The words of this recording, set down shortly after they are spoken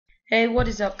Hey, what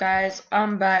is up, guys?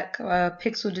 I'm back,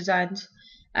 Pixel Designs,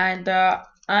 and I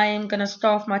am gonna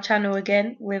start off my channel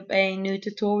again with a new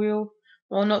tutorial.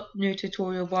 Well, not new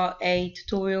tutorial, but a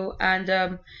tutorial,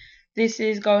 and this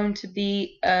is going to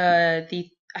be the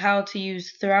how to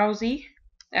use Thrausi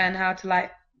and how to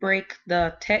like break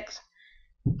the text.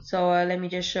 So let me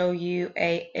just show you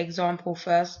a example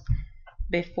first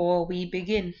before we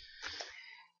begin.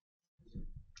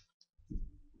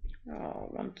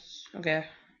 Okay.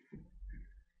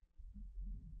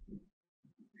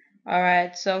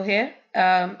 Alright, so here,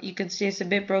 you can see it's a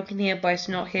bit broken here, but it's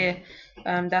not here.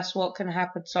 That's what can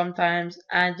happen sometimes.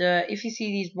 And if you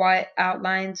see these white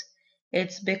outlines,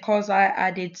 it's because I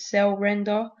added cell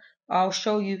render. I'll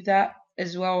show you that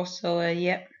as well. So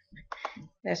yeah,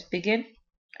 let's begin.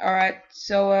 Alright,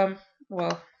 so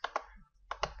well,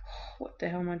 what the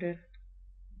hell am I doing?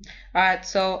 Alright,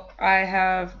 so I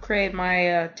have created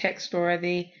my text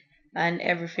already and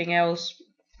everything else.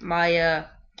 My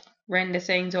render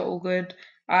settings are all good.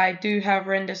 I do have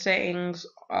render settings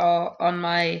on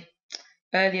my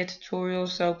earlier tutorials,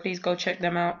 so please go check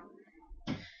them out.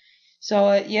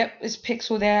 So yep, it's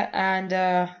pixel there,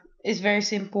 and it's very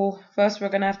simple. First we're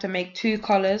gonna have to make two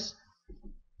colors.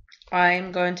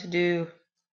 I'm going to do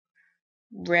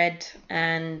red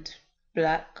and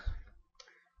black.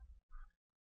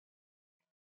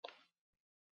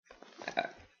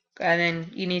 And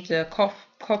then you need to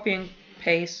copy and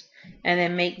paste and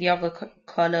then make the other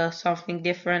color something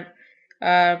different.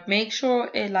 Make sure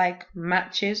it like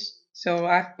matches. So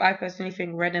I personally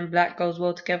think red and black goes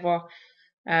well together,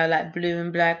 like blue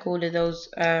and black, all of those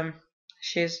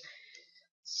shiz.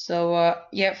 So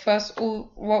yeah, first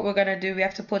what we're gonna do, we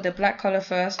have to put the black color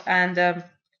first, and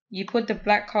you put the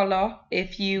black color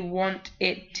if you want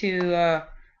it to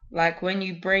like when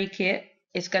you break it,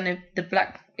 the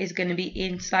black is gonna be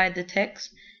inside the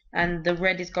text, and the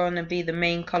red is gonna be the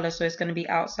main color, so it's gonna be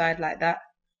outside like that.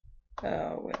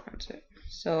 Wait one sec.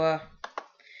 So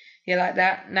yeah, like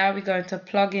that. Now we go into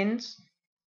plugins,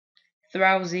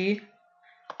 Thrausi,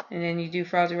 and then you do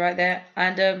Thrausi right there.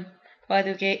 And by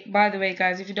the way,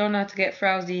 guys, if you don't know how to get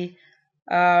Thrausi,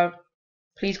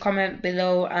 please comment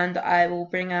below, and I will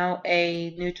bring out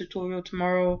a new tutorial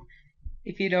tomorrow.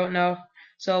 If you don't know,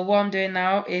 so what I'm doing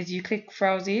now is you click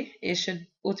Thrausi, it should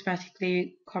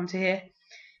automatically come to here,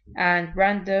 and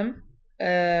random,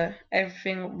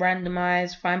 everything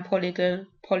randomized, find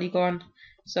polygon.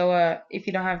 So if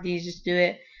you don't have these, just do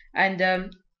it,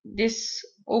 and this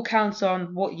all counts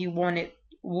on what you want it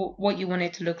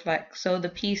to look like. So the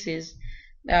pieces,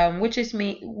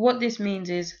 what this means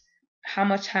is how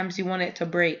much times you want it to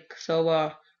break.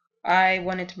 So I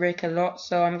want it to break a lot,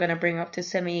 so I'm gonna bring up to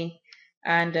 70,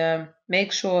 and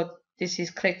make sure this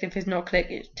is clicked. If it's not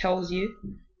clicked, it tells you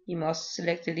must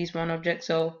select at least one object.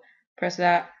 So press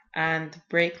that and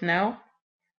break now,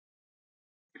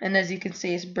 and as you can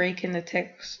see, it's breaking the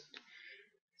text.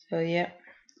 So yeah,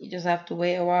 you just have to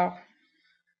wait a while.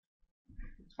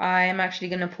 I am actually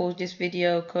gonna pause this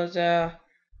video because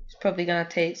it's probably gonna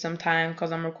take some time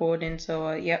because I'm recording.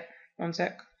 So yep, one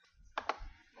sec.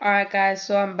 Alright guys,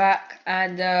 so I'm back,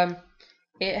 and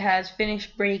it has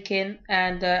finished breaking,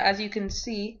 and as you can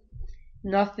see,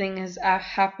 nothing has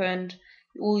happened.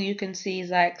 All you can see is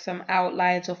like some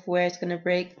outlines of where it's gonna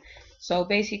break. So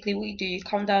basically what you do, you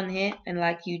come down here and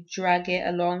like you drag it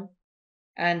along,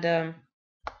 and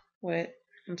wait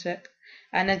one sec,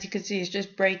 and as you can see, it's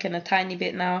just breaking a tiny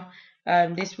bit now.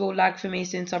 This will lag for me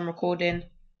since I'm recording,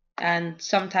 and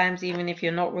sometimes even if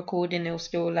you're not recording, it'll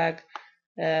still lag.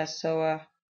 So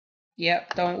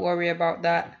yep, don't worry about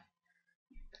that.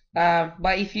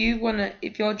 But if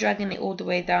you're dragging it all the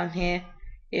way down here,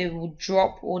 it will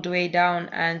drop all the way down,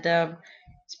 and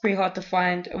it's pretty hard to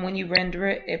find. And when you render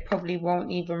it, it probably won't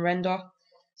even render.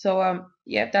 So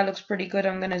yep, that looks pretty good.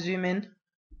 I'm gonna zoom in.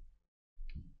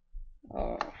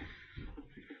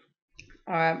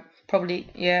 Probably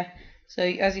yeah. So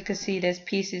as you can see, there's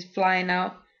pieces flying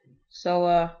out. So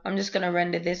I'm just gonna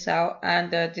render this out,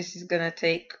 and this is gonna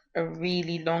take a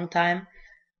really long time.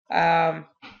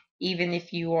 Even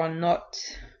if you are not,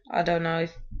 I don't know,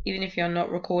 even if you're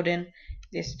not recording,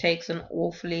 this takes an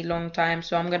awfully long time.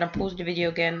 So I'm gonna pause the video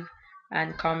again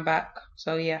and come back.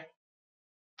 So yeah.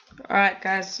 Alright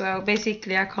guys, so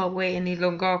basically I can't wait any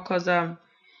longer because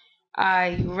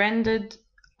I rendered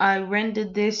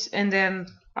this, and then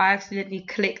I accidentally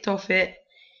clicked off it,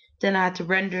 then I had to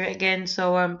render it again.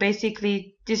 So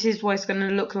basically this is what it's gonna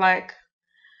look like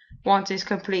once it's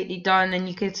completely done, and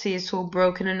you can see it's all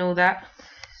broken and all that.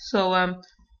 So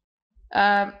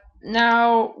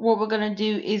now what we're gonna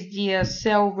do is the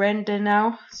cell render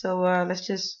now. So let's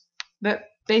just, but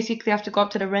basically have to go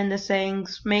up to the render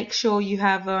settings, make sure you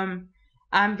have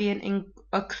ambient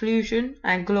occlusion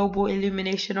and global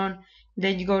illumination on.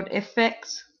 Then you go to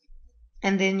effects,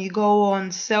 and then you go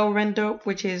on cell render,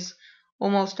 which is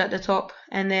almost at the top,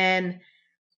 and then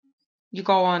you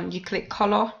click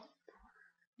color,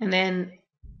 and then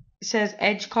it says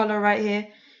edge color right here.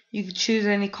 You can choose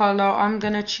any color. I'm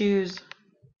gonna choose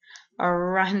a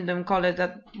random color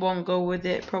that won't go with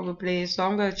it probably, so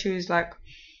I'm gonna choose like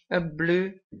a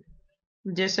blue,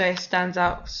 just so it stands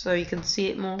out so you can see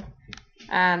it more.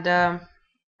 And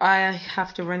I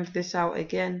have to render this out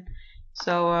again,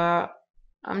 so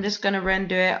I'm just gonna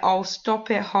render it. I'll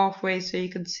stop it halfway so you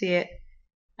can see it.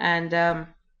 And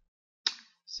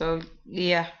so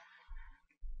yeah.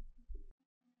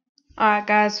 Alright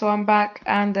guys, so I'm back,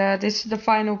 and this is the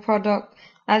final product.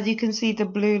 As you can see, the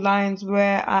blue lines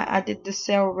where I added the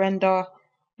cell render,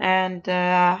 and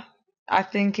I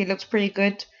think it looks pretty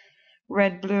good,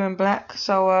 red, blue and black.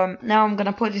 So now I'm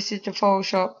gonna put this into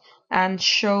Photoshop and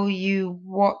show you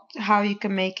how you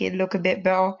can make it look a bit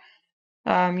better.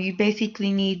 You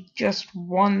basically need just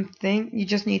one thing. You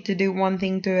just need to do one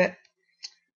thing to it.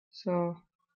 So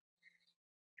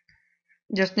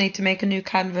just need to make a new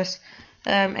canvas,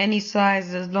 any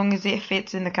size as long as it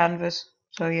fits in the canvas.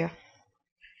 So yeah,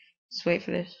 let's wait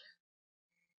for this.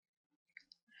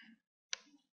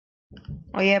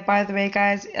 Oh yeah, by the way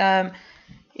guys,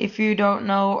 if you don't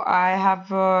know, I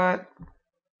have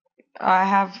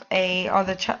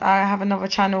another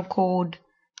channel called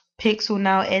Pixel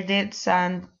Now Edits,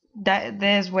 and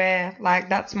there's where, like,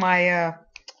 that's my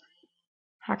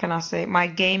how can I say, my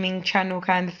gaming channel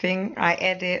kind of thing. I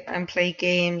edit and play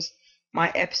games, my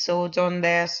episodes on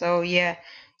there. So yeah,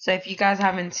 so if you guys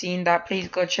haven't seen that, please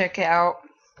go check it out.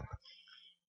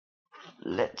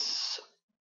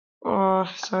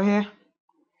 So here.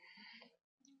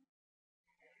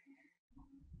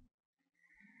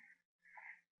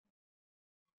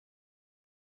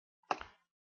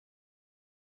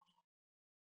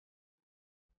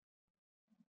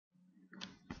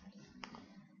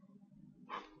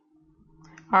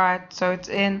 Alright, so it's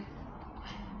in,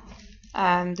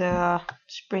 and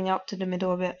just bring up to the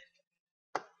middle of it.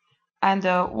 And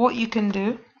what you can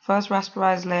do, first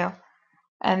rasterize layer,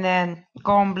 and then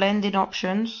go on blending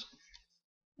options,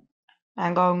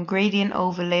 and go on gradient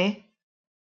overlay,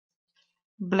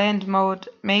 blend mode.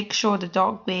 Make sure the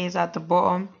dark gray is at the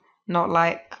bottom, not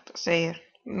like, say,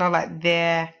 not like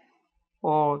there,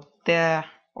 or there,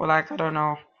 or like, I don't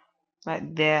know,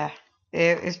 like there.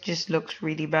 It just looks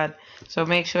really bad. So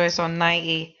make sure it's on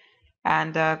 90,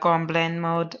 and go on blend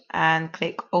mode and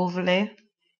click overlay.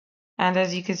 And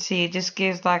as you can see, it just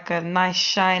gives like a nice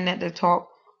shine at the top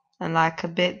and like a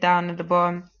bit down at the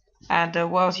bottom. And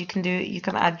what else you can do, you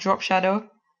can add drop shadow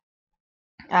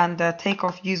and take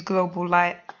off use global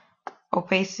light,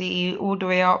 opacity all the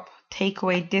way up, take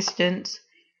away distance,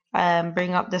 and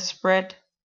bring up the spread,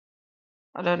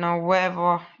 I don't know,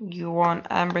 whatever you want,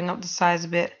 and bring up the size a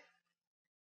bit.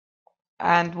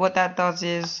 And what that does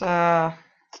is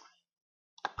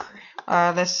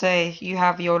let's say you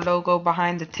have your logo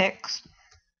behind the text.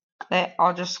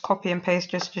 I'll just copy and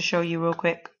paste just to show you real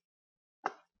quick.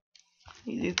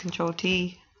 You do Control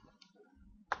T,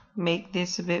 make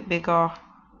this a bit bigger,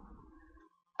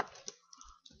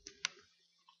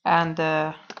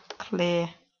 and clear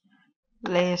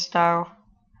layer style.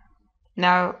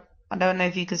 Now I don't know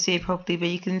if you can see it properly, but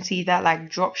you can see that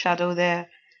like drop shadow there,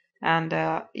 and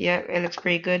yeah, it looks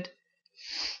pretty good.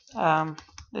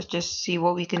 Let's just see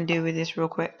what we can do with this real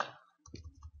quick.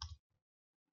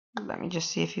 Let me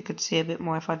just see if you could see a bit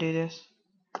more if I do this.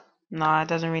 No, it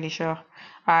doesn't really show.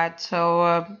 Alright,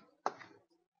 so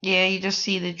yeah, you just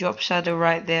see the drop shadow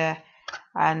right there,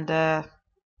 and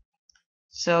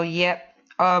so yep.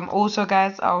 Also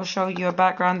guys, I'll show you a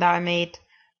background that I made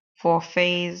for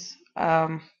phase.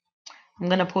 I'm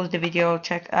gonna pause the video,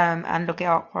 check and look it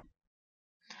up.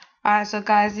 Alright, so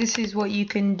guys, this is what you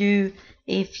can do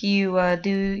if you do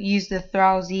use the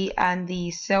Thrausi and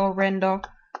the cell render.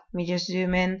 Let me just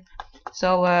zoom in.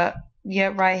 So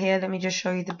yeah, right here, let me just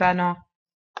show you the banner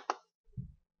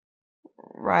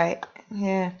right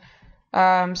here.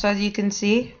 So as you can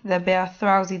see, the bare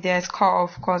Thrausi there is cut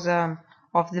off because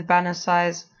of the banner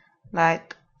size.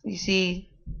 Like you see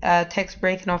text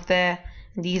breaking off there.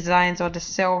 These lines are the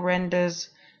cell renders,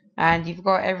 and you've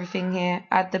got everything here.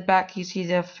 At the back you see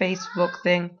the Facebook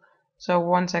thing. So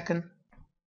 1 second.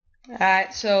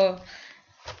 Alright, so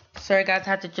sorry guys,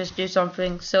 I had to just do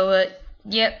something. So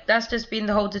yep, that's just been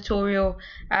the whole tutorial,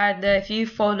 and if you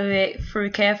follow it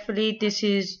through carefully, this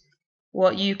is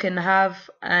what you can have.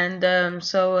 And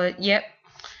so yep,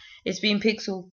 it's been Pixel.